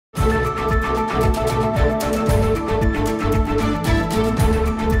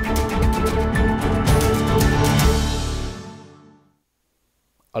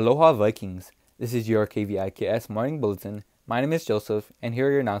Aloha Vikings! This is your KVIKS Morning Bulletin. My name is Joseph, and here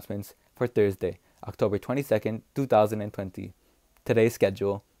are your announcements for Thursday, October 22nd, 2020. Today's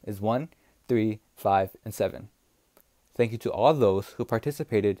schedule is 1, 3, 5, and 7. Thank you to all those who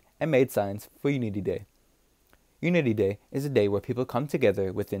participated and made signs for Unity Day. Unity Day is a day where people come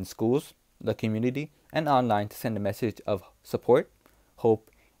together within schools, the community, and online to send a message of support,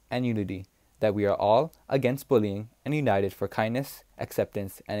 hope, and unity, that we are all against bullying and united for kindness,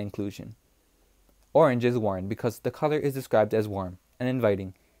 acceptance, and inclusion. Orange is worn because the color is described as warm and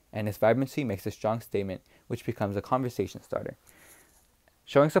inviting, and its vibrancy makes a strong statement which becomes a conversation starter,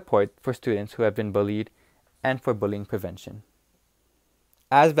 showing support for students who have been bullied and for bullying prevention.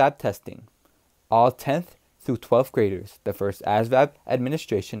 ASVAB testing. All 10th through 12th graders, the first ASVAB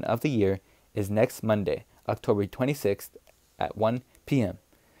administration of the year is next Monday, October 26th at 1 p.m.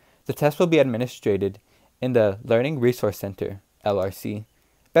 The test will be administered in the Learning Resource Center, LRC,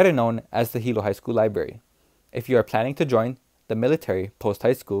 better known as the Hilo High School Library. If you are planning to join the military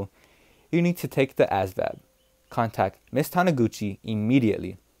post-high school, you need to take the ASVAB. Contact Ms. Taniguchi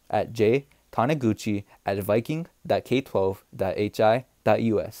immediately at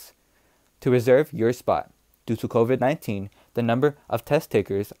jtaniguchi@viking.k12.hi.us to reserve your spot. Due to COVID-19, the number of test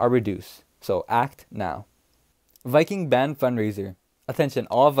takers are reduced, so act now. Viking Band Fundraiser. Attention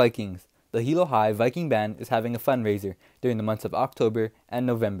all Vikings! The Hilo High Viking Band is having a fundraiser during the months of October and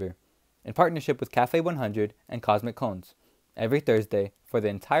November, in partnership with Cafe 100 and Cosmic Cones. Every Thursday for the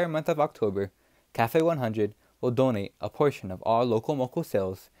entire month of October, Cafe 100 will donate a portion of all local moco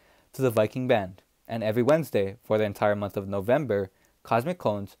sales to the Viking Band, and every Wednesday for the entire month of November, Cosmic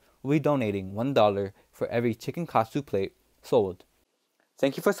Cones will be donating $1 for every chicken katsu plate sold.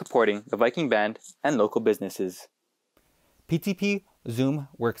 Thank you for supporting the Viking Band and local businesses. PTP Zoom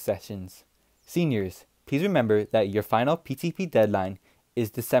work sessions. Seniors, please remember that your final PTP deadline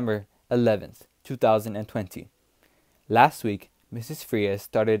is December 11th, 2020. Last week, Mrs. Frias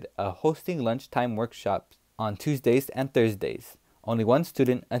started a hosting lunchtime workshop on Tuesdays and Thursdays. Only one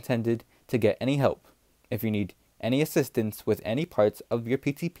student attended to get any help. If you need any assistance with any parts of your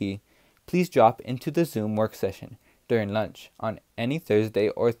PTP, please drop into the Zoom work session during lunch on any Tuesday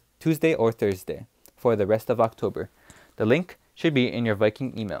or Thursday for the rest of October. The link should be in your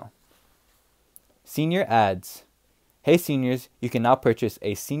Viking email. Senior ads. Hey seniors, you can now purchase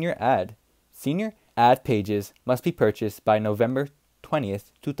a senior ad. Senior ad pages must be purchased by November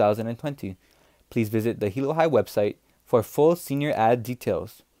 20th, 2020. Please visit the Hilo High website for full senior ad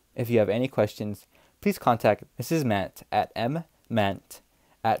details. If you have any questions, please contact Mrs. Mant at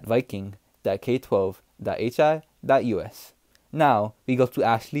mmant@viking.k12.hi.us. Now we go to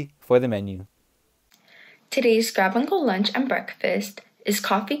Ashley for the menu. Today's grab-and-go lunch and breakfast is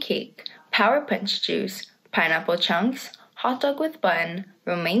coffee cake, power punch juice, pineapple chunks, hot dog with bun,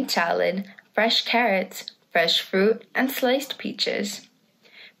 romaine salad, fresh carrots, fresh fruit, and sliced peaches.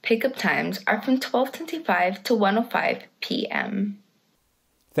 Pickup times are from 12:25 to 1:05 p.m.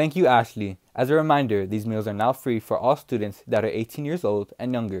 Thank you, Ashley. As a reminder, these meals are now free for all students that are 18 years old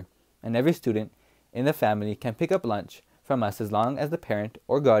and younger, and every student in the family can pick up lunch from us as long as the parent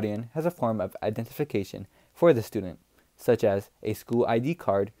or guardian has a form of identification for the student, such as a school ID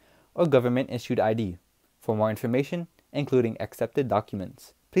card or government-issued ID. For more information, including accepted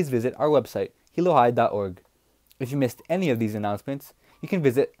documents, please visit our website, hilo-waiakea.org. If you missed any of these announcements, you can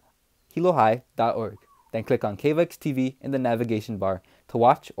visit hilo-waiakea.org. Then click on KVIKS TV in the navigation bar to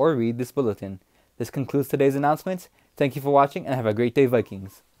watch or read this bulletin. This concludes today's announcements. Thank you for watching and have a great day,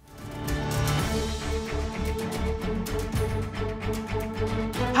 Vikings.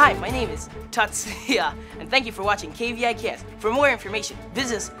 Hi, my name is Tatsuya, and thank you for watching KVIKS. For more information,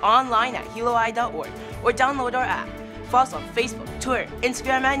 visit us online at hilo-waiakea.org or download our app. Follow us on Facebook, Twitter,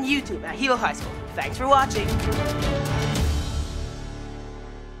 Instagram, and YouTube at Hilo High School. Thanks for watching.